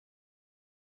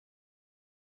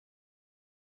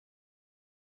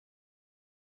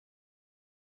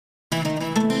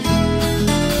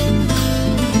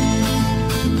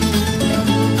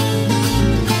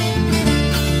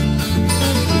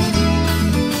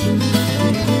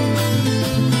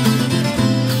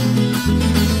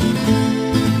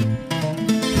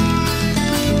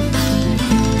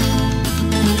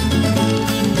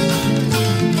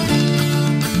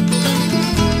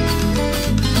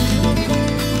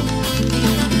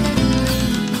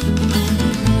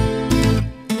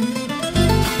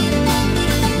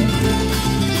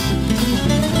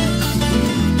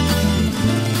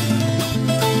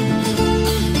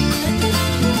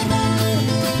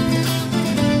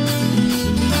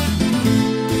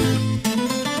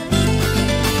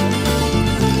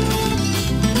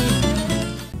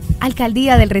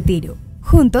Alcaldía del Retiro.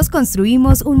 Juntos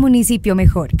construimos un municipio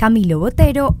mejor. Camilo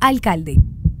Botero, alcalde.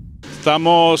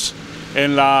 Estamos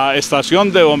en la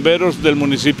estación de bomberos del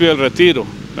municipio del Retiro.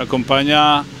 Me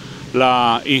acompaña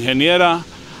la ingeniera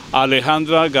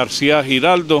Alejandra García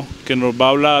Giraldo, que nos va a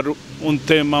hablar un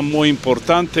tema muy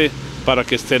importante para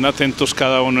que estén atentos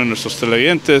cada uno de nuestros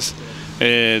televidentes.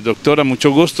 Doctora, mucho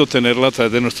gusto tenerla a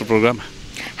través de nuestro programa.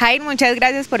 Jair, muchas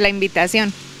gracias por la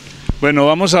invitación. Bueno,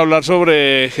 vamos a hablar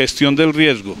sobre gestión del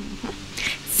riesgo.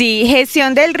 Sí,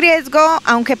 gestión del riesgo,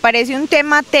 aunque parece un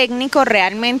tema técnico,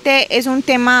 realmente es un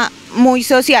tema muy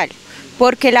social,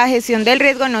 porque la gestión del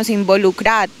riesgo nos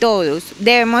involucra a todos.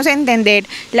 Debemos entender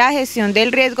la gestión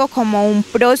del riesgo como un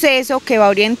proceso que va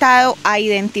orientado a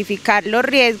identificar los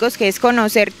riesgos, que es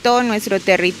conocer todo nuestro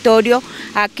territorio,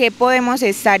 a qué podemos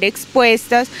estar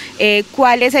expuestas,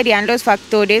 cuáles serían los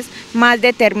factores más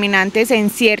determinantes en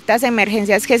ciertas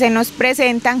emergencias que se nos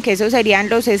presentan, que esos serían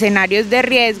los escenarios de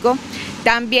riesgo.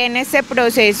 También este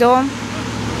proceso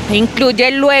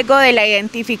incluye luego de la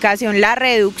identificación la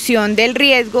reducción del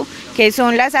riesgo, que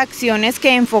son las acciones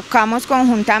que enfocamos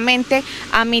conjuntamente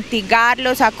a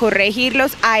mitigarlos, a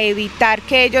corregirlos, a evitar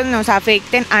que ellos nos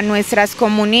afecten a nuestras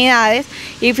comunidades.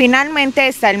 Y finalmente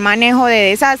está el manejo de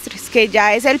desastres, que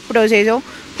ya es el proceso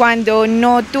cuando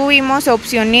no tuvimos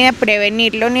opción ni de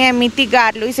prevenirlo ni de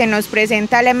mitigarlo y se nos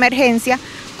presenta la emergencia,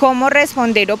 cómo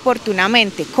responder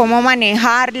oportunamente, cómo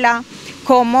manejarla,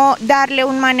 cómo darle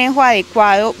un manejo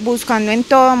adecuado, buscando en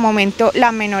todo momento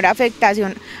la menor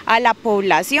afectación a la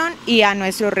población y a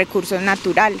nuestros recursos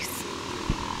naturales.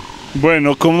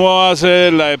 Bueno, ¿cómo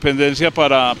hace la dependencia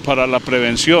para la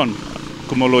prevención?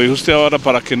 Como lo dijo usted ahora,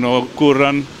 para que no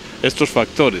ocurran estos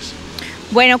factores.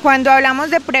 Bueno, cuando hablamos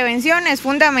de prevención es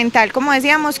fundamental, como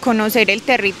decíamos, conocer el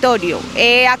territorio.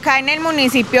 Acá en el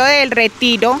municipio del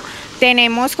Retiro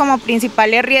tenemos como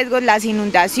principales riesgos las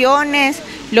inundaciones,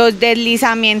 los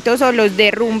deslizamientos o los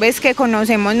derrumbes que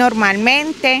conocemos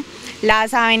normalmente,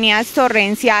 las avenidas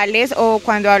torrenciales o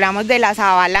cuando hablamos de las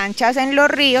avalanchas en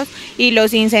los ríos y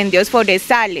los incendios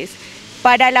forestales.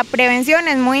 Para la prevención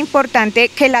es muy importante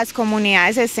que las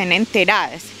comunidades estén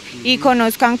enteradas y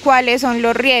conozcan cuáles son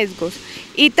los riesgos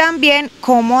y también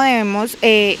cómo debemos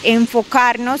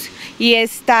enfocarnos y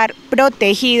estar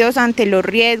protegidos ante los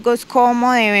riesgos,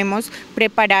 cómo debemos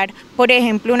preparar, por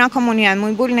ejemplo, una comunidad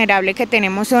muy vulnerable que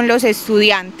tenemos son los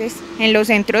estudiantes en los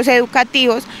centros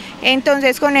educativos.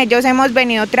 Entonces con ellos hemos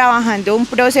venido trabajando un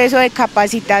proceso de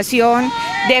capacitación,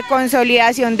 de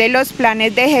consolidación de los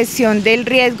planes de gestión del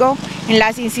riesgo en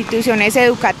las instituciones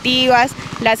educativas,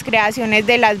 las creaciones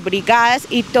de las brigadas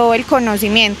y todo el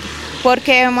conocimiento,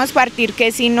 porque debemos partir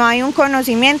que si no hay un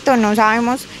conocimiento no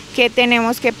sabemos qué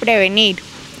tenemos que prevenir.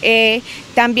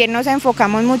 También nos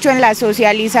enfocamos mucho en la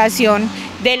socialización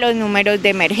de los números de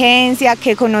emergencia,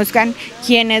 que conozcan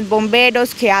quién es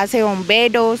bomberos, qué hace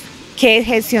bomberos, qué es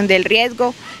gestión del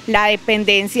riesgo, la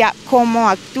dependencia, cómo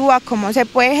actúa, cómo se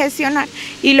puede gestionar.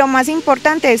 Y lo más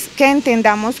importante es que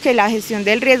entendamos que la gestión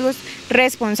del riesgo es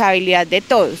responsabilidad de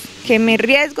todos, que mis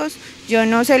riesgos yo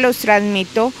no se los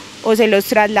transmito o se los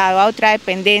traslado a otra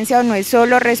dependencia, o no es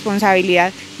solo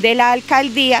responsabilidad de la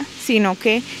alcaldía, sino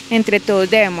que entre todos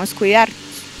debemos cuidarnos.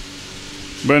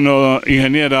 Bueno,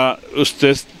 ingeniera,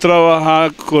 usted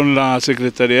trabaja con la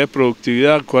Secretaría de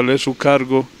Productividad. ¿Cuál es su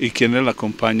cargo y quiénes la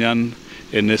acompañan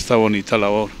en esta bonita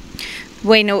labor?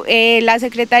 Bueno, la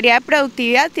Secretaría de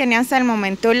Productividad tiene hasta el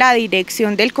momento la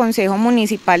dirección del Consejo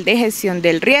Municipal de Gestión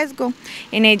del Riesgo.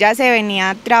 En ella se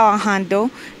venía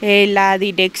trabajando la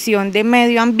dirección de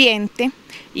Medio Ambiente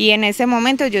y en ese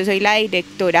momento yo soy la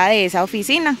directora de esa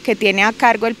oficina que tiene a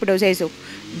cargo el proceso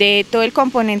de todo el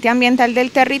componente ambiental del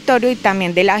territorio y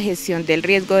también de la gestión del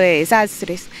riesgo de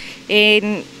desastres.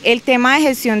 En el tema de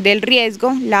gestión del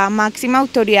riesgo, la máxima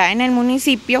autoridad en el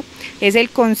municipio es el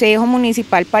Consejo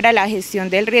Municipal para la Gestión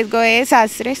del Riesgo de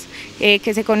Desastres,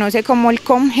 que se conoce como el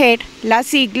COMGER, la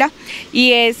sigla,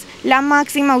 y es la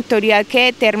máxima autoridad que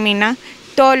determina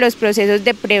todos los procesos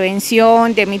de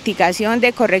prevención, de mitigación,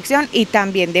 de corrección y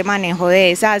también de manejo de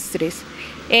desastres.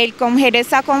 El COMGER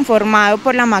está conformado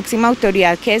por la máxima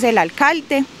autoridad que es el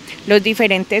alcalde, los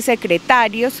diferentes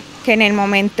secretarios, que en el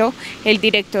momento el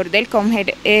director del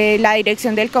COMGER, la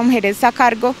dirección del COMGER está a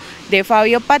cargo de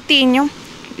Fabio Patiño,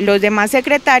 los demás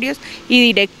secretarios y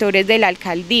directores de la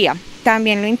alcaldía.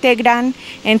 También lo integran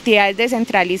entidades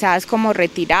descentralizadas como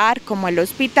Retirar, como el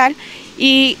hospital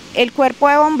y el cuerpo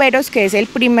de bomberos, que es el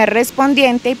primer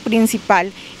respondiente y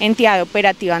principal entidad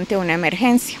operativa ante una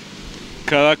emergencia.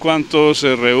 ¿Cada cuánto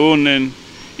se reúnen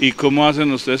y cómo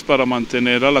hacen ustedes para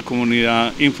mantener a la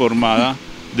comunidad informada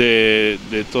de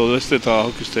todo este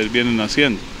trabajo que ustedes vienen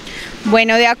haciendo?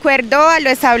 Bueno, de acuerdo a lo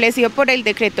establecido por el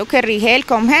decreto que rige el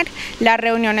COMGER, las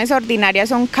reuniones ordinarias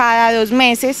son cada 2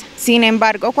 meses, sin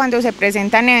embargo, cuando se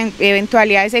presentan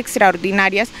eventualidades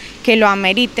extraordinarias que lo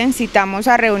ameriten, citamos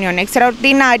a reunión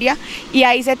extraordinaria y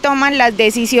ahí se toman las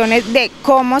decisiones de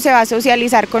cómo se va a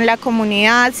socializar con la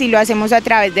comunidad, si lo hacemos a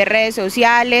través de redes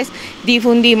sociales,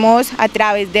 difundimos a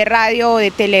través de radio o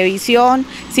de televisión,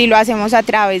 si lo hacemos a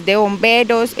través de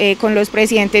bomberos, con los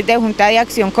presidentes de Junta de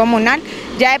Acción Comunal.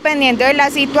 Ya dependiendo de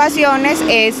las situaciones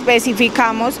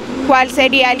especificamos cuál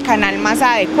sería el canal más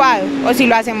adecuado o si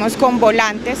lo hacemos con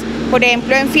volantes, por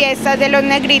ejemplo en fiestas de los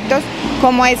negritos,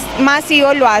 como es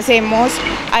masivo lo hacemos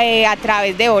a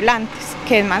través de volantes,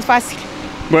 que es más fácil.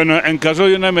 Bueno, en caso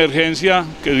de una emergencia,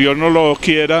 que Dios no lo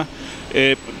quiera,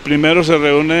 primero se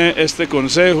reúne este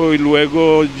consejo y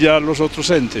luego ya los otros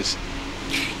entes.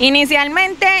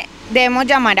 Inicialmente debemos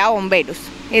llamar a bomberos,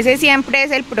 ese siempre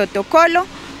es el protocolo,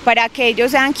 para que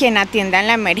ellos sean quienes atiendan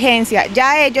la emergencia.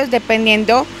 Ya ellos,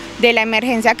 dependiendo de la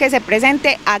emergencia que se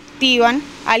presente, activan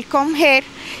al COMGER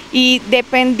y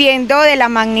dependiendo de la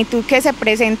magnitud que se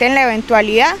presente en la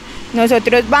eventualidad,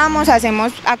 nosotros vamos,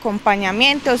 hacemos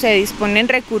acompañamiento, se disponen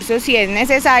recursos si es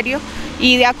necesario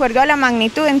y de acuerdo a la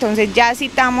magnitud, entonces ya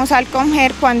citamos al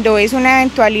COMGER cuando es una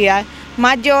eventualidad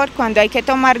mayor, cuando hay que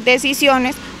tomar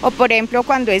decisiones o por ejemplo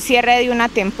cuando es cierre de una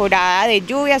temporada de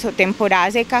lluvias o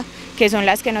temporada seca, que son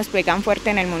las que nos pegan fuerte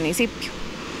en el municipio.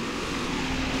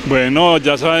 Bueno,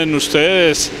 ya saben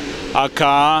ustedes,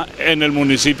 acá en el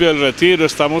municipio del Retiro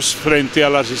estamos frente a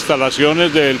las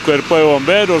instalaciones del Cuerpo de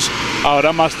Bomberos.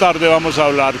 Ahora más tarde vamos a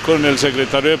hablar con el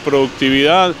secretario de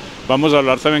Productividad, vamos a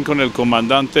hablar también con el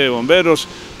comandante de bomberos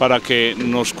para que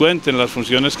nos cuenten las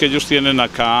funciones que ellos tienen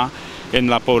acá en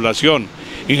la población.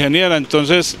 Ingeniera,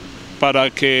 entonces, para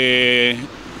que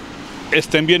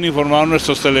estén bien informados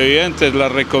nuestros televidentes, las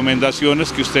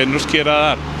recomendaciones que usted nos quiera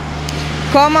dar.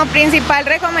 Como principal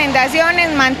recomendación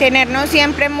es mantenernos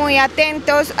siempre muy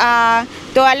atentos a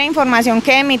toda la información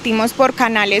que emitimos por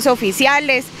canales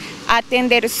oficiales,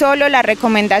 atender solo las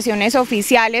recomendaciones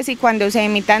oficiales y cuando se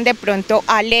emitan de pronto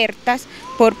alertas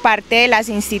por parte de las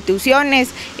instituciones,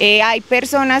 hay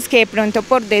personas que de pronto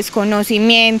por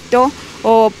desconocimiento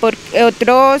o por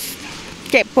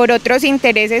otros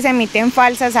intereses emiten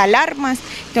falsas alarmas,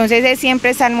 entonces es siempre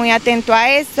estar muy atento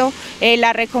a esto.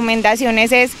 Las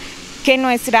recomendaciones es que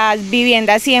nuestras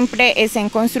viviendas siempre estén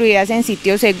construidas en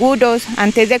sitios seguros,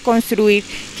 antes de construir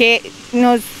que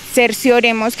nos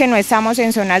cercioremos que no estamos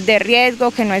en zonas de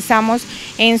riesgo, que no estamos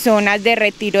en zonas de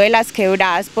retiro de las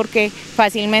quebradas porque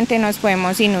fácilmente nos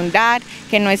podemos inundar,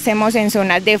 que no estemos en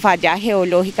zonas de falla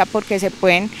geológica porque se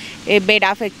pueden ver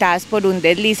afectadas por un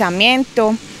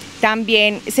deslizamiento.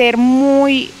 También ser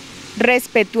muy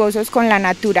respetuosos con la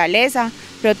naturaleza,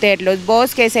 proteger los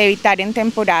bosques, evitar en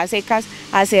temporadas secas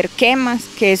hacer quemas,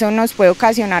 que eso nos puede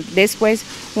ocasionar después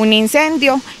un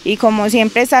incendio y como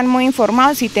siempre estar muy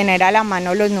informados y tener a la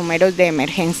mano los números de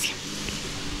emergencia.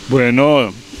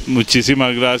 Bueno,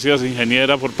 muchísimas gracias,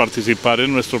 ingeniera, por participar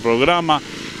en nuestro programa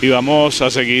y vamos a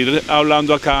seguir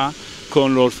hablando acá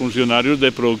con los funcionarios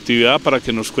de Productividad para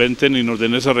que nos cuenten y nos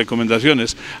den esas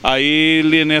recomendaciones. ¿Hay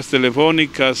líneas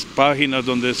telefónicas, páginas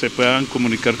donde se puedan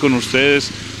comunicar con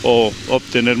ustedes o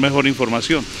obtener mejor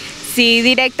información? Sí,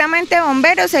 directamente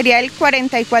bomberos sería el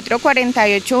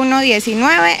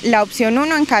 4448-119, la opción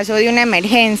 1 en caso de una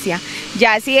emergencia.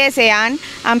 Ya si desean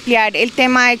ampliar el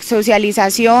tema de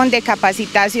socialización, de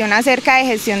capacitación acerca de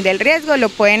gestión del riesgo, lo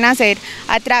pueden hacer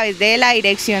a través de la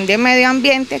Dirección de Medio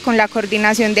Ambiente con la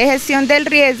Coordinación de Gestión del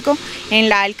Riesgo en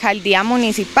la Alcaldía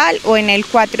Municipal o en el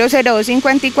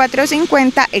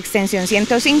 402-5450, extensión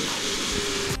 105.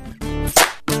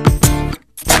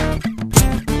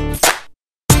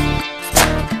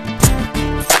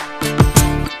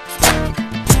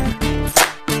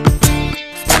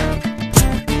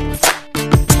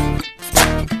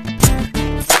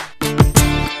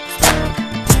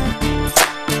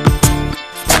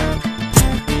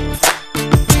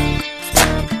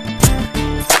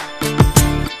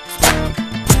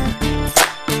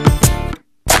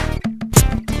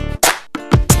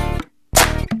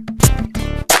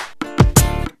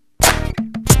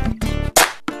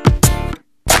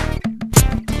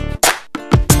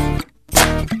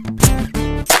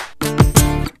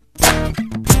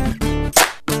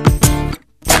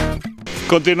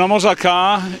 Continuamos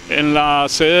acá en la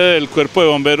sede del Cuerpo de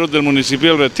Bomberos del municipio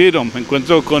del Retiro. Me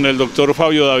encuentro con el doctor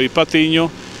Fabio David Patiño,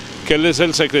 que él es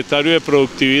el secretario de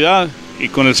Productividad, y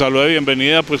con el saludo de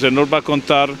bienvenida pues él nos va a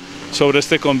contar sobre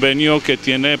este convenio que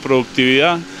tiene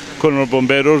Productividad con los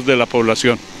bomberos de la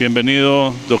población.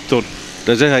 Bienvenido, doctor.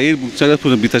 Gracias, Jair, muchas gracias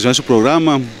por la invitación a su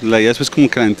programa. La idea es pues como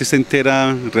que la gente esté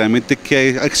entera realmente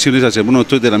qué acciones hacemos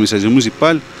nosotros de la administración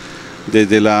municipal,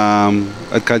 desde la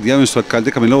alcaldía de nuestro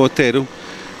alcalde Camilo Botero.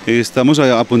 Estamos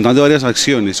apuntando varias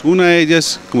acciones. Una de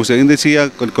ellas, como usted bien decía,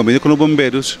 con el convenio con los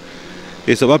bomberos,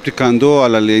 estamos aplicando a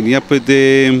la línea pues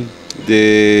de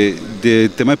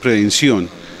tema de prevención.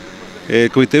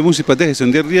 El Comité Municipal de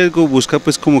Gestión de Riesgo busca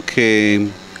pues como que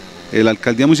la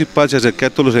alcaldía municipal se acerque a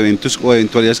todos los eventos o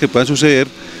eventualidades que puedan suceder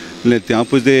en el tema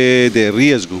pues de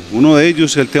riesgo. Uno de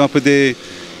ellos es el tema pues de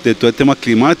todo el tema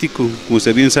climático. Como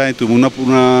usted bien sabe, tuvimos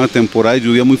una temporada de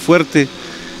lluvia muy fuerte,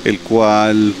 el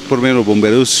cual por medio de los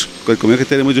bomberos, con el convenio que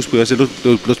tenemos, ellos pudieron ser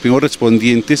los primeros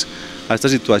respondientes a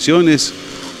estas situaciones.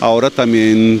 Ahora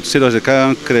también se nos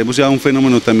acerca, creemos ya un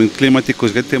fenómeno también climático,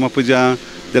 es el tema pues ya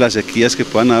de las sequías que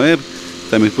puedan haber.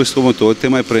 También pues como todo el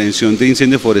tema de prevención de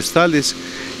incendios forestales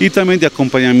y también de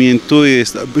acompañamiento y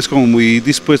estar pues como muy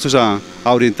dispuestos a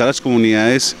orientar a las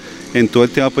comunidades en todo el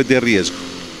tema pues de riesgo.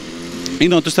 Y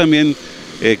nosotros también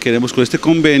queremos con este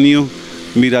convenio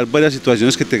mirar varias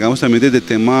situaciones que tengamos también desde el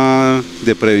tema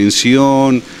de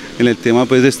prevención, en el tema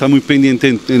pues de estar muy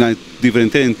pendiente en las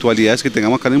diferentes eventualidades que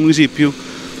tengamos acá en el municipio.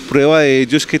 Prueba de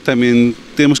ello es que también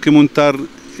tenemos que montar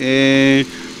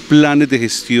planes de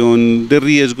gestión de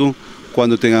riesgo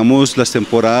cuando tengamos las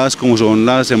temporadas como son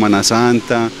la Semana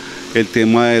Santa, el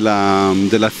tema de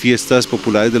las fiestas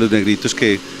populares de los negritos,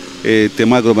 que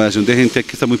tema de aglomeración de gente, hay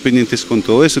que estar muy pendientes con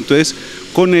todo eso. Entonces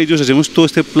con ellos hacemos todo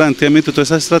este planteamiento, todas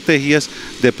esas estrategias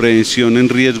de prevención en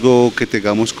riesgo que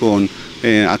tengamos con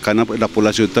acá en la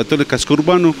población, tanto en el casco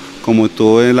urbano como en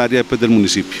todo el área pues, del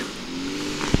municipio.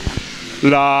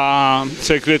 La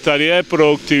Secretaría de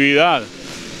Productividad.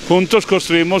 Juntos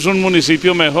construimos un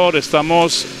municipio mejor.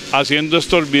 Estamos haciendo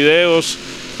estos videos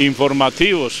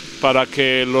informativos para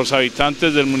que los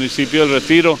habitantes del municipio del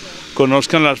Retiro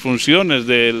conozcan las funciones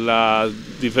de las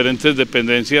diferentes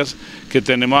dependencias que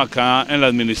tenemos acá en la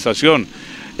administración.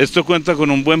 Esto cuenta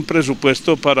con un buen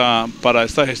presupuesto para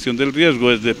esta gestión del riesgo.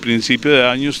 Desde el principio de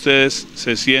año ustedes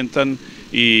se sientan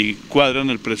y cuadran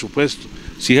el presupuesto.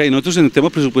 Sí, y nosotros en el tema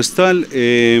presupuestal,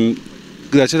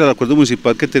 gracias al acuerdo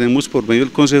municipal que tenemos por medio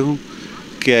del Consejo,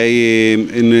 que hay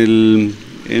en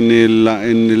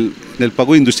el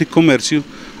pago de industria y comercio,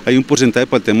 hay un porcentaje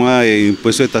para el tema de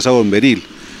impuesto de tasa bomberil.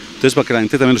 Entonces, para que la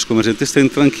gente también, los comerciantes estén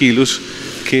tranquilos,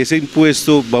 que ese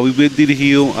impuesto va muy bien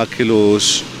dirigido a que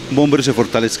los bomberos se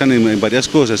fortalezcan en varias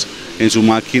cosas, en su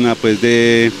máquina pues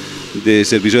de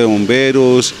servicio de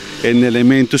bomberos, en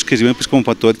elementos que sirven pues como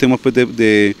para todo el tema pues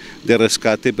de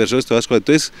rescate de personas, todas las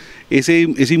cosas.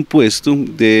 Entonces ese impuesto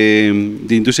de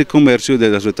industria y comercio, de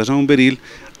la tasa bomberil,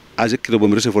 hace que los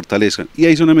bomberos se fortalezcan. Y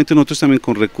ahí solamente nosotros también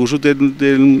con recursos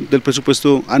del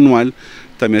presupuesto anual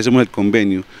también hacemos el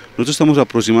convenio. Nosotros estamos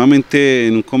aproximadamente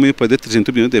en un convenio pues, de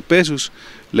 300 millones de pesos.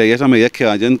 La idea es a medida que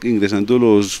vayan ingresando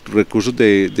los recursos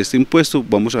de este impuesto,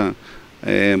 vamos a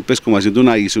pues como haciendo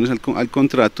una adición al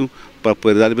contrato para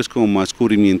poder darles pues, como más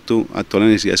cubrimiento a todas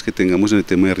las necesidades que tengamos en el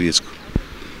tema de riesgo.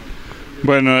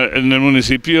 Bueno, en el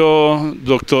municipio,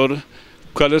 doctor,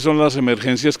 ¿cuáles son las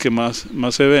emergencias que más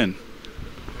se ven?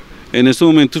 En estos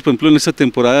momentos, por ejemplo, en esta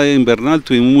temporada invernal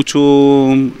tuvimos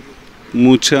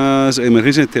muchas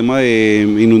emergencias en el tema de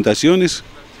inundaciones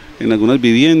en algunas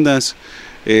viviendas,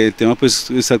 el tema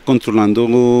pues estar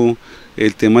controlando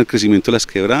el tema del crecimiento de las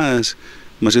quebradas.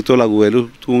 Más que todo el Agudelo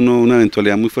tuvo una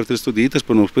eventualidad muy fuerte estos días,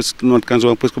 pero no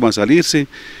alcanzó pues, como a salirse.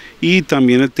 Y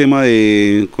también el tema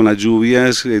con las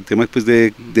lluvias, el tema pues,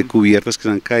 de cubiertas que se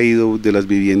han caído de las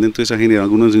viviendas, entonces ha generado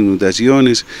algunas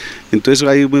inundaciones. Entonces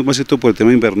hay más que todo por el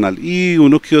tema invernal y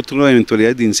uno que otro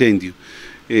eventualidades de incendio.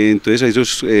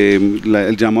 Entonces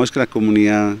el llamado es que la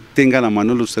comunidad tenga a la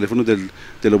mano los teléfonos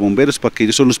de los bomberos para que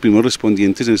ellos son los primeros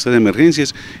respondientes en estas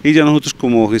emergencias y ya nosotros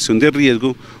como gestión de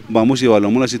riesgo vamos y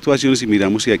evaluamos las situaciones y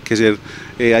miramos si hay que hacer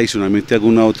adicionalmente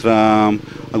alguna otra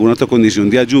condición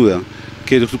de ayuda,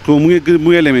 que es como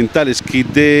muy elementales, kit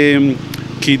de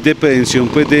prevención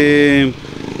pues de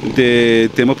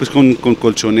temas pues con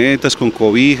colchonetas, con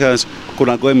cobijas, con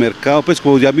algo de mercado, pues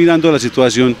como ya mirando la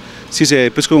situación, si se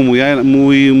ve pues como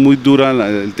muy dura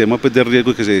el tema pues de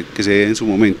riesgo que se dé en su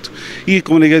momento. Y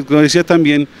como decía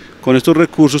también, con estos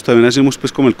recursos también hacemos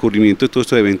pues como el cubrimiento de todos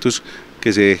estos eventos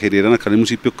que se generan acá en el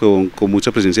municipio con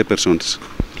mucha presencia de personas.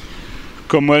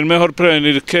 Como es mejor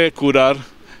prevenir que curar,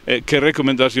 ¿qué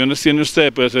recomendaciones tiene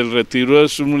usted? Pues el Retiro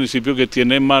es un municipio que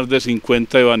tiene más de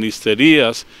 50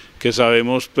 ebanisterías, que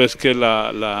sabemos pues que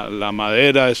la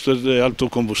madera, esto es de alto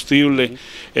combustible,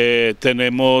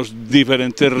 tenemos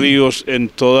diferentes ríos en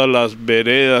todas las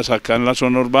veredas acá en la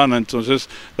zona urbana, entonces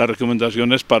la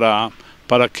recomendación es para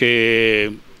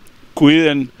que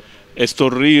cuiden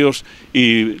estos ríos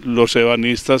y los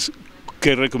ebanistas,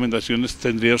 ¿qué recomendaciones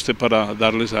tendría usted para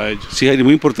darles a ellos? Sí, Jair,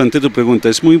 muy importante tu pregunta.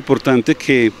 Es muy importante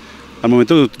que al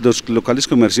momento los locales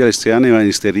comerciales, sean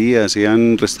ebanisterías,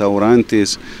 sean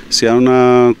restaurantes,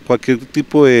 sean cualquier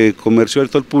tipo de comercio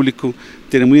abierto al público,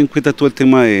 tener muy en cuenta todo el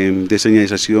tema de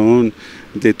señalización,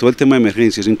 de todo el tema de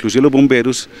emergencias. Inclusive los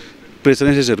bomberos prestan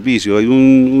ese servicio. Hay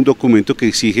un documento que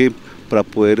exige para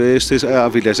poder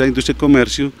afiliarse a la industria de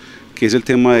comercio, que es el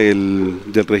tema del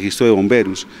registro de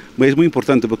bomberos. Es muy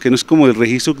importante porque no es como el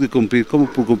registro de cumplir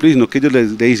como por cumplir, sino que ellos le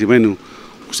dicen, bueno,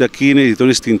 usted aquí necesita un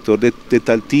extintor de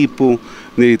tal tipo,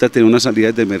 necesita tener unas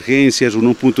salidas de emergencias,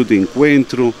 unos puntos de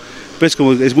encuentro. Pues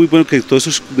como es muy bueno que todos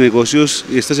esos negocios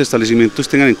y estos establecimientos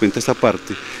tengan en cuenta esta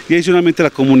parte. Y adicionalmente la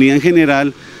comunidad en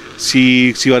general,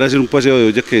 si van a hacer un paseo de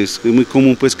olla, que es muy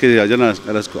común pues que vayan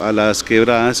a las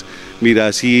quebradas,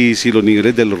 mira si los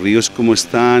niveles de los ríos cómo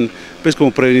están, pues como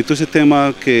prevenir todo ese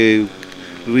tema que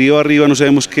río arriba no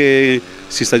sabemos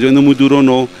si está lloviendo muy duro o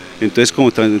no, entonces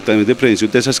como también de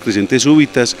prevención de esas crecientes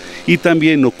súbitas y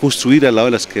también no construir al lado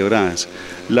de las quebradas.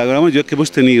 La gran mayoría que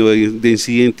hemos tenido de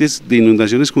incidentes de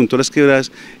inundaciones junto a las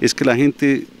quebradas es que la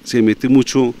gente se mete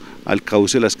mucho al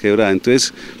cauce de las quebradas,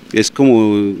 entonces es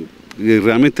como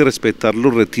realmente respetar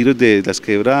los retiros de las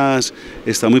quebradas,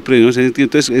 está muy prevenido en ese sentido,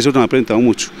 entonces eso nos ha presentado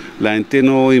mucho. La gente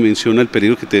no dimensiona el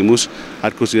peligro que tenemos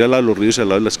al construir al lado de los ríos y al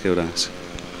lado de las quebradas.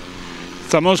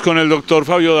 Estamos con el doctor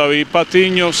Fabio David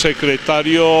Patiño,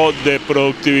 secretario de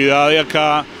Productividad de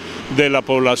acá de la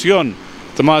población.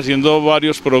 Estamos haciendo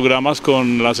varios programas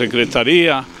con la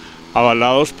Secretaría,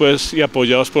 avalados pues y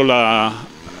apoyados por la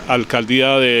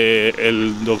alcaldía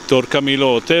del doctor Camilo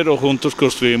Botero. Juntos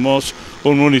construimos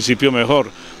un municipio mejor.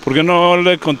 ¿Por qué no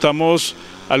le contamos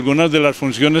algunas de las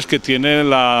funciones que tiene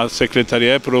la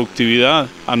Secretaría de Productividad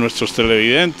a nuestros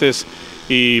televidentes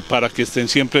y para que estén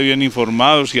siempre bien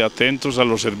informados y atentos a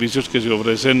los servicios que se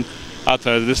ofrecen a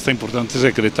través de esta importante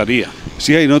Secretaría?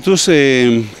 Sí, y nosotros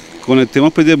con el tema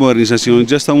pues, de modernización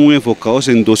ya estamos muy enfocados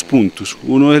en dos puntos.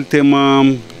 Uno es el tema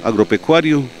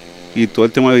agropecuario y todo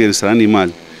el tema de bienestar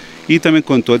animal, y también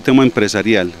con todo el tema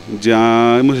empresarial.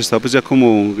 Ya hemos estado pues ya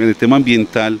como en el tema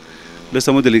ambiental, lo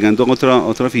estamos delegando a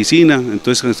otra oficina,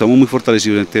 entonces estamos muy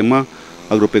fortalecidos en el tema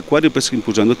agropecuario, pues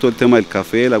impulsando todo el tema del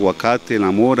café, el aguacate,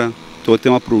 la mora, todo el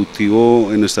tema productivo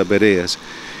en nuestras veredas.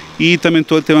 Y también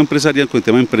todo el tema empresarial, con el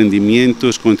tema de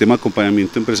emprendimientos, con el tema de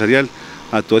acompañamiento empresarial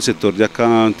a todo el sector de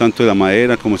acá, tanto de la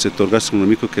madera como el sector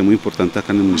gastronómico, que es muy importante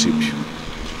acá en el municipio.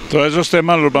 Todos esos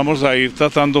temas los vamos a ir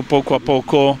tratando poco a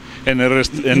poco en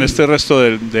este resto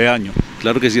de año.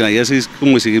 Claro que sí, la idea es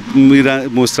como seguir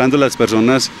mostrando a las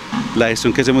personas la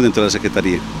gestión que hacemos dentro de la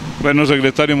Secretaría. Bueno,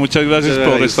 secretario, muchas gracias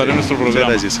por estar en nuestro programa.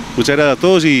 Muchas gracias. Muchas gracias a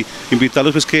todos y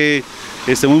invitarlos pues que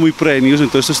estemos muy prevenidos en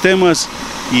todos estos temas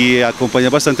y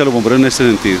acompañar bastante a los bomberos en este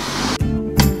sentido.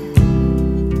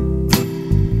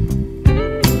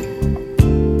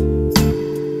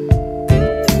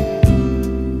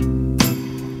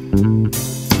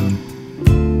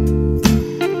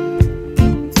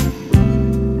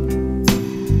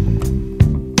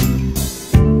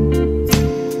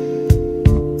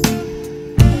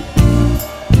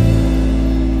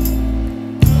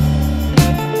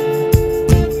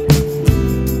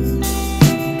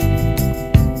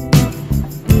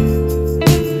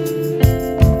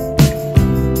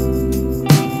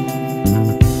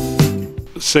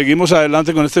 Seguimos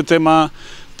adelante con este tema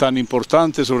tan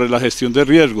importante sobre la gestión de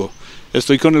riesgo.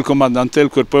 Estoy con el comandante del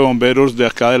Cuerpo de Bomberos de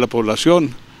acá de la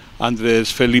población,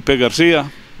 Andrés Felipe García.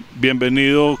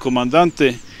 Bienvenido,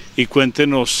 comandante, y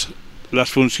cuéntenos las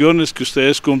funciones que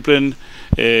ustedes cumplen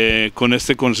con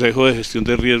este Consejo de Gestión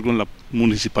de Riesgo en la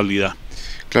municipalidad.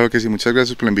 Claro que sí, muchas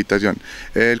gracias por la invitación.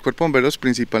 El Cuerpo de Bomberos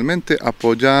principalmente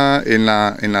apoya en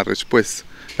la respuesta.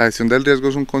 La gestión del riesgo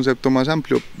es un concepto más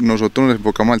amplio, nosotros nos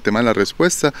enfocamos al tema de la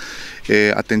respuesta,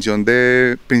 atención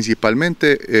de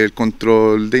principalmente el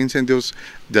control de incendios,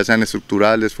 ya sean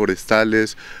estructurales,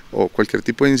 forestales o cualquier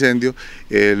tipo de incendio,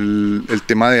 el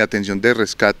tema de atención de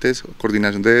rescates,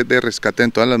 coordinación de rescate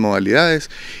en todas las modalidades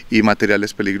y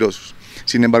materiales peligrosos.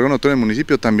 Sin embargo, nosotros en el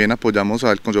municipio también apoyamos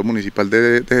al Consejo Municipal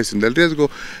de Gestión del Riesgo,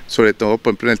 sobre todo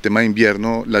por ejemplo en el tema de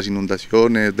invierno, las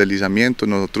inundaciones, deslizamientos.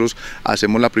 Nosotros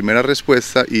hacemos la primera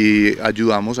respuesta y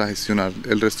ayudamos a gestionar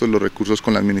el resto de los recursos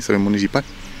con la administración municipal.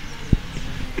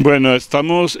 Bueno,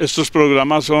 estos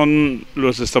programas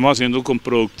los estamos haciendo con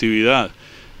Productividad.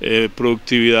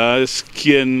 Productividad es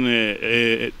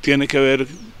quien tiene que ver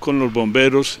con los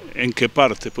bomberos. ¿En qué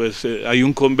parte? Pues hay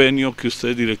un convenio que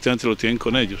ustedes directamente lo tienen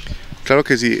con ellos. Claro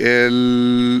que sí,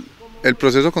 El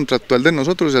proceso contractual de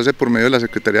nosotros se hace por medio de la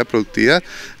Secretaría de Productividad,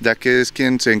 ya que es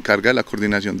quien se encarga de la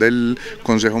coordinación del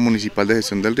Consejo Municipal de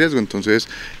Gestión del Riesgo, entonces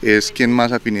es quien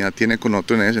más afinidad tiene con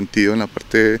nosotros en ese sentido en la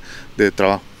parte de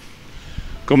trabajo.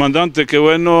 Comandante, qué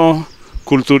bueno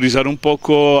culturizar un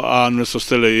poco a nuestros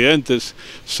televidentes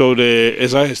sobre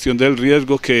esa gestión del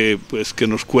riesgo, que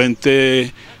nos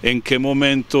cuente en qué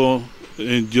momento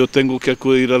yo tengo que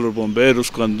acudir a los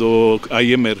bomberos cuando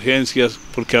hay emergencias,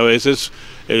 porque a veces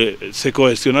se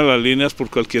congestionan las líneas por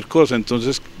cualquier cosa.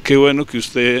 Entonces qué bueno que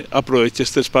usted aproveche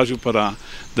este espacio para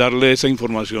darle esa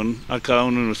información a cada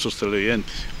uno de nuestros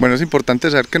televidentes. Bueno, es importante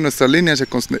saber que nuestras líneas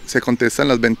se contestan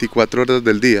las 24 horas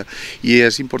del día, y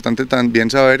es importante también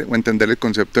saber o entender el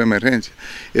concepto de emergencia.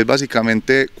 Es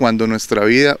básicamente cuando nuestra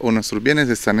vida o nuestros bienes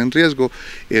están en riesgo,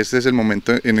 este es el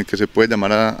momento en el que se puede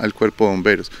llamar al cuerpo de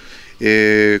bomberos.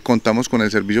 Contamos con el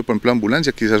servicio, por ejemplo, de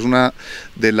ambulancia, quizás una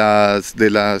de las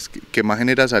que más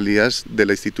genera salidas de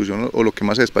la institución, o lo que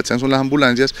más se despachan son las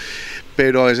ambulancias,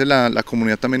 pero a veces la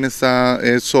comunidad también está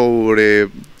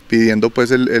pidiendo pues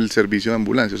el servicio de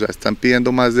ambulancia, o sea, están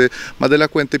pidiendo más de la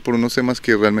cuenta, y por unos temas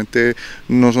que realmente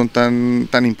no son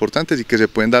tan importantes y que se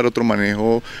pueden dar otro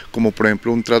manejo, como por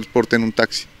ejemplo un transporte en un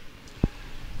taxi.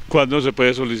 ¿Cuándo se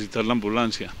puede solicitar la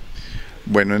ambulancia?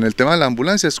 Bueno, en el tema de la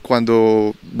ambulancia es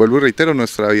cuando, vuelvo y reitero,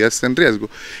 nuestra vida está en riesgo.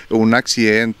 Un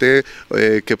accidente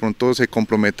que pronto se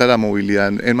comprometa la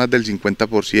movilidad en más del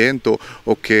 50%,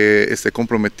 o que esté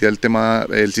comprometida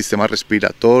el sistema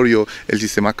respiratorio, el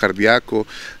sistema cardíaco,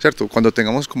 ¿cierto? Cuando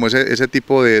tengamos como ese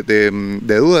tipo de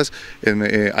dudas,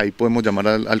 ahí podemos llamar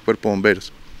al cuerpo de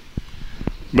bomberos.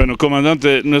 Bueno,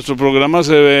 comandante, nuestro programa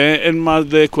se ve en más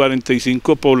de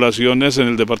 45 poblaciones en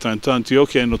el departamento de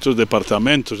Antioquia y en otros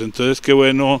departamentos, entonces qué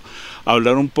bueno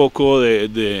hablar un poco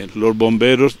de los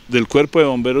bomberos, del cuerpo de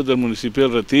bomberos del municipio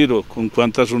del Retiro. ¿Con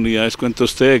cuántas unidades cuenta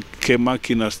usted? ¿Qué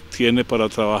máquinas tiene para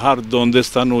trabajar? ¿Dónde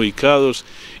están ubicados?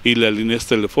 Y las líneas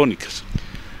telefónicas.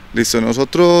 Listo,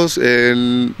 nosotros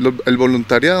el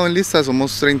voluntariado en lista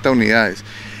somos 30 unidades.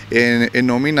 En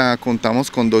nómina contamos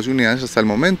con 12 unidades hasta el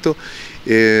momento.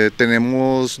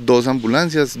 Tenemos 2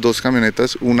 ambulancias, 2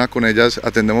 camionetas, una con ellas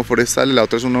atendemos forestales, la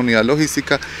otra es una unidad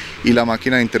logística, y la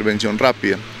máquina de intervención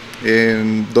rápida.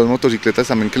 2 motocicletas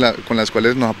también con las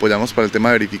cuales nos apoyamos para el tema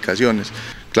de verificaciones.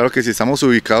 Claro que sí, estamos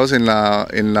ubicados en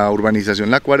la urbanización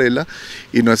La Acuarela,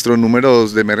 y nuestros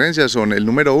números de emergencia son el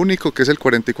número único, que es el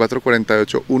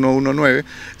 4448-119,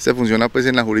 este funciona pues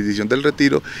en la jurisdicción del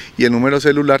Retiro, y el número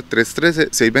celular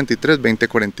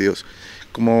 313-623-2042.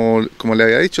 Como le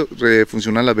había dicho,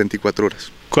 funcionan las 24 horas.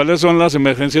 ¿Cuáles son las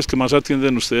emergencias que más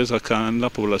atienden ustedes acá en la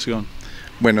población?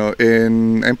 Bueno,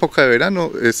 en época de verano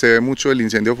se ve mucho el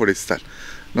incendio forestal.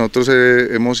 Nosotros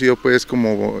hemos sido pues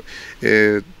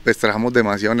pues trabajamos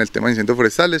demasiado en el tema de incendios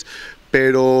forestales,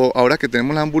 pero ahora que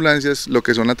tenemos las ambulancias, lo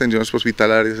que son atenciones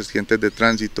hospitalarias, accidentes de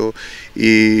tránsito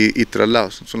y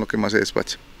traslados, son lo que más se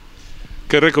despacha.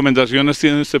 ¿Qué recomendaciones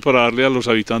tiene usted para darle a los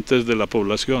habitantes de la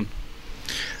población?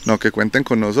 No, que cuenten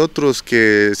con nosotros,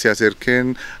 que se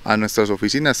acerquen a nuestras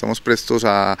oficinas, estamos prestos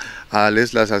a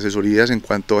darles las asesorías en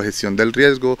cuanto a gestión del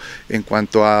riesgo, en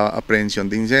cuanto a prevención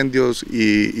de incendios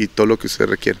y todo lo que usted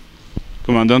requiera.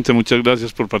 Comandante, muchas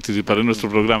gracias por participar en nuestro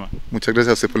programa. Muchas gracias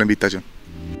a usted por la invitación.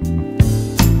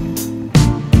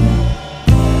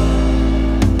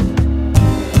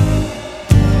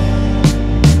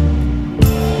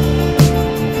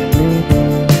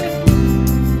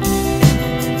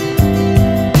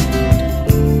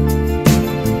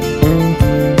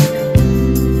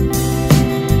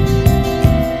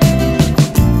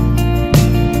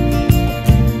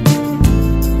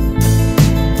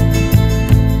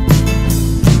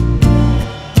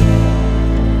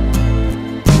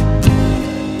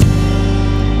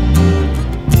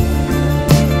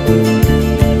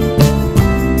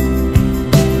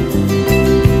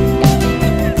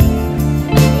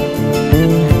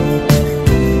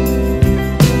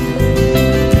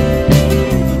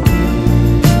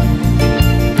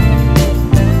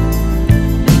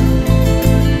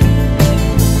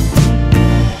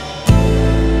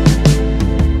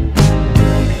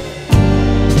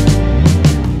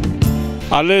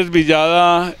 Alex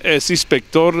Villada es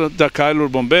inspector de acá de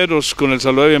los bomberos. Con el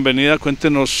saludo de bienvenida,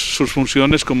 cuéntenos sus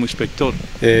funciones como inspector.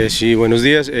 Sí, buenos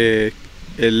días.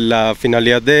 La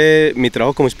finalidad de mi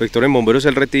trabajo como inspector en Bomberos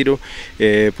del Retiro,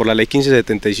 por la ley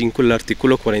 1575, el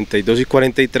artículo 42 y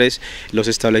 43, los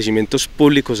establecimientos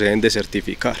públicos se deben de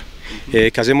certificar.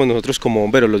 ¿Qué hacemos nosotros como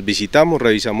bomberos? Los visitamos,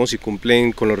 revisamos si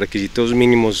cumplen con los requisitos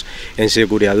mínimos en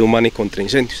seguridad humana y contra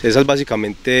incendios. Esa es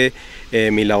básicamente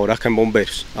mi labor acá en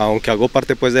Bomberos, aunque hago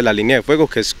parte pues de la línea de fuego,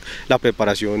 que es la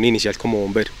preparación inicial como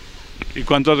bombero. ¿Y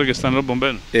cuánto hace que están los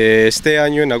bomberos? Este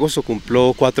año en agosto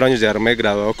cumplo 4 años de haberme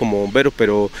graduado como bombero,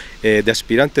 pero de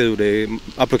aspirante duré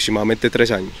aproximadamente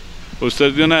 3 años. ¿Usted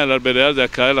es de una de las veredas de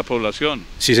acá de la población?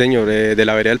 Sí señor, de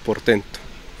la vereda del Portento.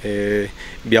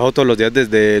 Viajo todos los días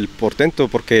desde el Portento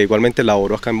porque igualmente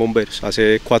laboro acá en bomberos,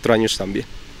 hace 4 años también.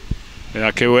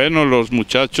 Mira, qué bueno, los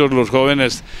muchachos, los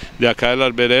jóvenes de acá de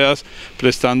las veredas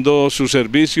prestando su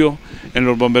servicio en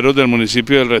los bomberos del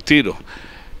municipio del Retiro.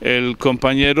 El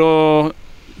compañero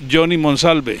Johnny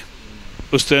Monsalve,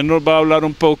 usted nos va a hablar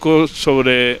un poco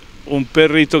sobre un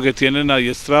perrito que tienen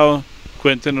adiestrado.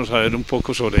 Cuéntenos a ver un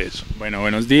poco sobre eso. Bueno,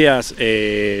 buenos días.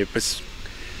 Pues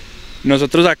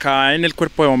nosotros acá en el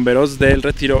Cuerpo de Bomberos del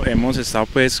Retiro hemos estado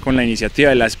pues con la iniciativa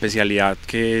de la especialidad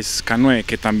que es K9,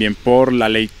 que también por la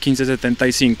ley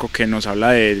 1575 que nos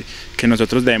habla de que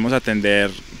nosotros debemos atender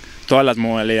todas las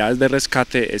modalidades de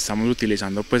rescate, estamos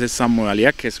utilizando pues esta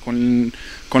modalidad que es con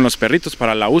los perritos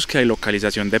para la búsqueda y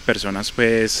localización de personas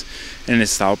pues en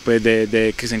estado pues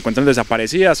de que se encuentran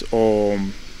desaparecidas o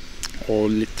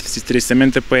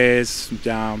tristemente pues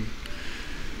ya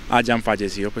hayan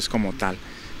fallecido pues como tal.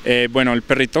 Bueno, el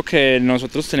perrito que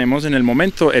nosotros tenemos en el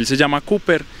momento, él se llama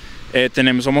Cooper.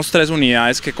 Somos 3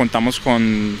 unidades que contamos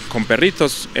con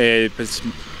perritos. Pues,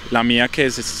 la mía que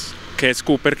es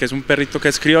Cooper, que es un perrito que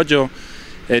es criollo,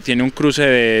 tiene un cruce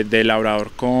de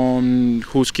labrador con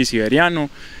husky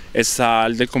siberiano. Está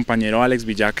el del compañero Alex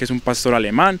Villa, que es un pastor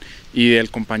alemán, y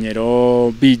del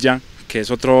compañero Villa, que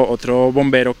es otro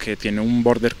bombero que tiene un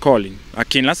border collie.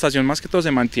 Aquí en la estación más que todo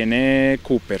se mantiene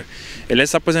Cooper. Él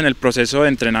está pues en el proceso de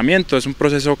entrenamiento, es un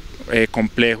proceso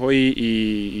complejo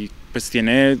y pues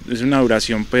es una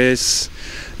duración pues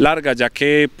larga, ya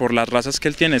que por las razas que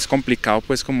él tiene es complicado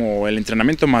pues como el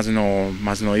entrenamiento más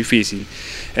no difícil.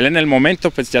 Él en el momento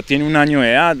pues ya tiene 1 año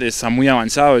de edad, está muy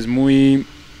avanzado, es muy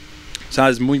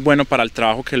bueno para el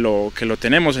trabajo que lo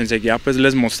tenemos. Enseguida pues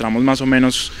les mostramos más o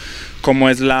menos cómo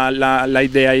es la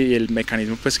idea y el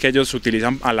mecanismo pues que ellos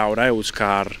utilizan a la hora de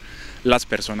buscar las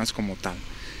personas como tal.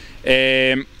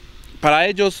 Para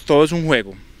ellos todo es un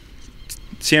juego.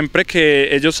 Siempre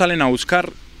que ellos salen a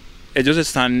buscar, ellos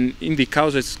están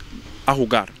indicados a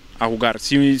jugar.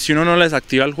 Si uno no les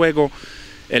activa el juego,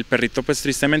 el perrito pues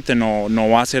tristemente no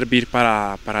va a servir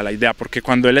para la idea, porque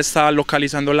cuando él está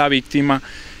localizando la víctima,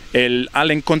 él al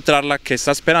encontrarla, ¿qué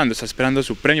está esperando? Está esperando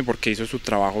su premio porque hizo su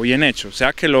trabajo bien hecho. O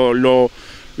sea que lo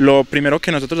primero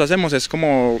que nosotros hacemos es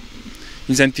como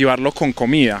incentivarlo con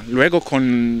comida, luego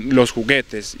con los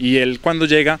juguetes, y él cuando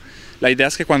llega, la idea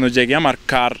es que cuando llegue a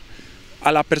marcar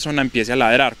a la persona empiece a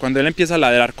ladrar. Cuando él empieza a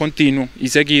ladrar continuo y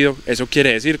seguido, eso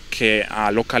quiere decir que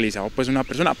ha localizado pues una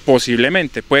persona,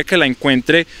 posiblemente, puede que la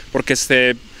encuentre porque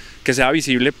que sea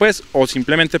visible pues, o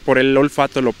simplemente por el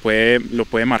olfato lo puede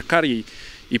marcar y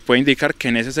puede indicar que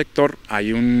en ese sector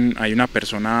hay una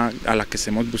persona a la que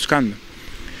estemos buscando.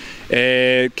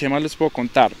 ¿Qué más les puedo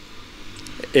contar?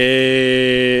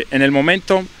 En el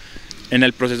momento, en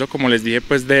el proceso, como les dije,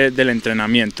 pues del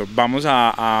entrenamiento, vamos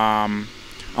a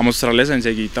mostrarles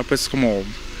enseguida pues como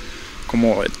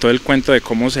todo el cuento de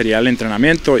cómo sería el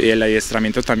entrenamiento y el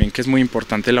adiestramiento también, que es muy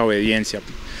importante, la obediencia.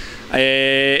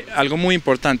 Algo muy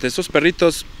importante, estos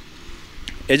perritos,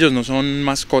 ellos no son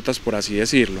mascotas, por así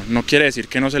decirlo. No quiere decir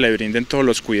que no se le brinden todos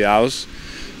los cuidados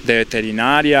de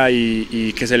veterinaria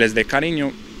y que se les dé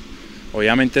cariño.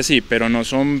 Obviamente sí, pero no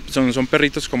son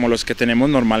perritos como los que tenemos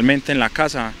normalmente en la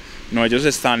casa. No, ellos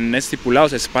están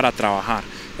estipulados, es para trabajar.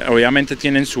 Obviamente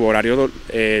tienen su horario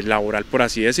laboral, por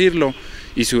así decirlo,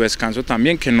 y su descanso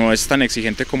también, que no es tan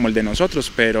exigente como el de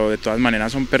nosotros, pero de todas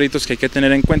maneras son perritos que hay que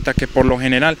tener en cuenta que por lo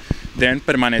general deben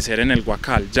permanecer en el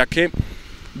guacal, ya que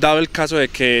dado el caso de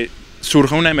que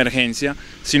surja una emergencia,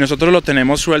 si nosotros lo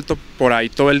tenemos suelto por ahí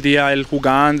todo el día él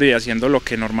jugando y haciendo lo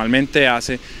que normalmente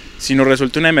hace, si nos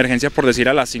resulta una emergencia, por decir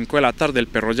a las 5 de la tarde, el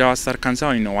perro ya va a estar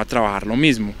cansado y no va a trabajar lo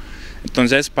mismo.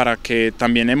 Entonces, para que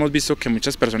también hemos visto que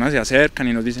muchas personas se acercan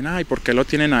y nos dicen, ay, ¿por qué lo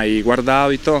tienen ahí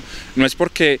guardado y todo? No es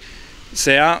porque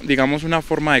sea, digamos, una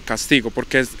forma de castigo,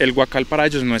 porque el guacal para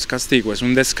ellos no es castigo, es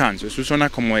un descanso, es su zona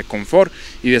como de confort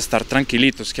y de estar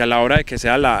tranquilitos, que a la hora de que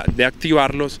sea de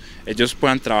activarlos, ellos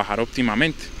puedan trabajar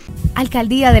óptimamente.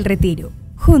 Alcaldía del Retiro.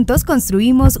 Juntos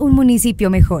construimos un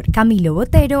municipio mejor. Camilo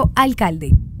Botero,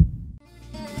 alcalde.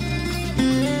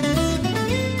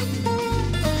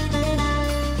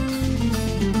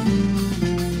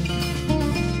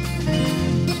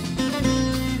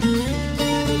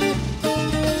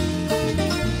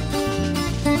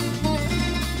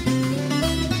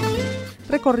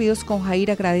 Recorridos con Jair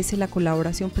agradece la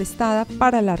colaboración prestada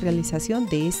para la realización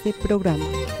de este programa.